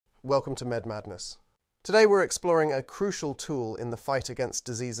Welcome to Med Madness. Today we're exploring a crucial tool in the fight against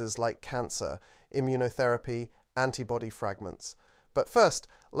diseases like cancer, immunotherapy, antibody fragments. But first,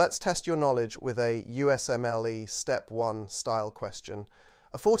 let's test your knowledge with a USMLE Step 1 style question.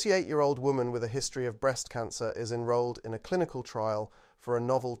 A 48-year-old woman with a history of breast cancer is enrolled in a clinical trial for a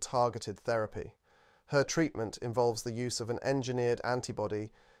novel targeted therapy. Her treatment involves the use of an engineered antibody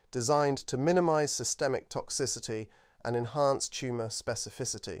designed to minimize systemic toxicity and enhance tumor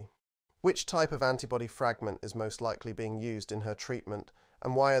specificity. Which type of antibody fragment is most likely being used in her treatment,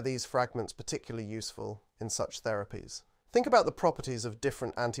 and why are these fragments particularly useful in such therapies? Think about the properties of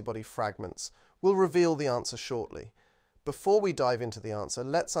different antibody fragments. We'll reveal the answer shortly. Before we dive into the answer,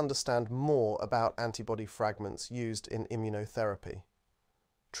 let's understand more about antibody fragments used in immunotherapy.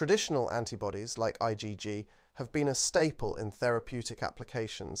 Traditional antibodies, like IgG, have been a staple in therapeutic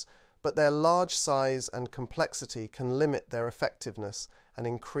applications, but their large size and complexity can limit their effectiveness and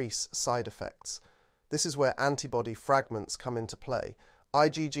increase side effects. This is where antibody fragments come into play.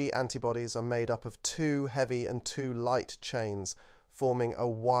 IgG antibodies are made up of two heavy and two light chains, forming a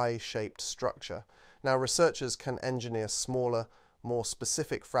Y-shaped structure. Now, researchers can engineer smaller, more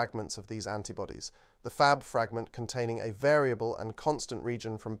specific fragments of these antibodies. The Fab fragment, containing a variable and constant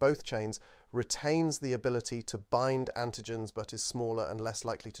region from both chains, retains the ability to bind antigens but is smaller and less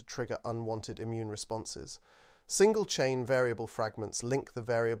likely to trigger unwanted immune responses. Single-chain variable fragments link the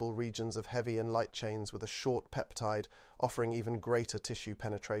variable regions of heavy and light chains with a short peptide, offering even greater tissue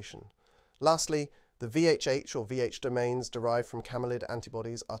penetration. Lastly, the VHH or VH domains derived from camelid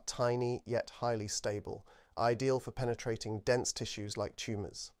antibodies are tiny yet highly stable, ideal for penetrating dense tissues like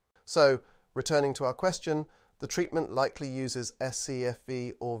tumors. So, returning to our question, the treatment likely uses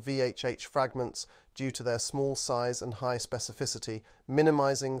scFv or VHH fragments due to their small size and high specificity,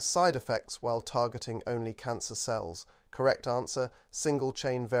 minimizing side effects while targeting only cancer cells. Correct answer,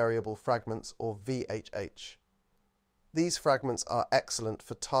 single-chain variable fragments or VHH. These fragments are excellent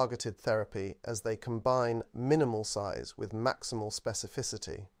for targeted therapy as they combine minimal size with maximal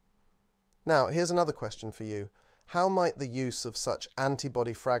specificity. Now, here's another question for you. How might the use of such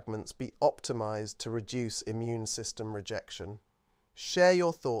antibody fragments be optimized to reduce immune system rejection? Share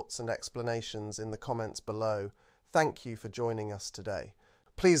your thoughts and explanations in the comments below. Thank you for joining us today.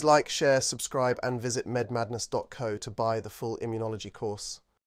 Please like, share, subscribe, and visit medmadness.co to buy the full immunology course.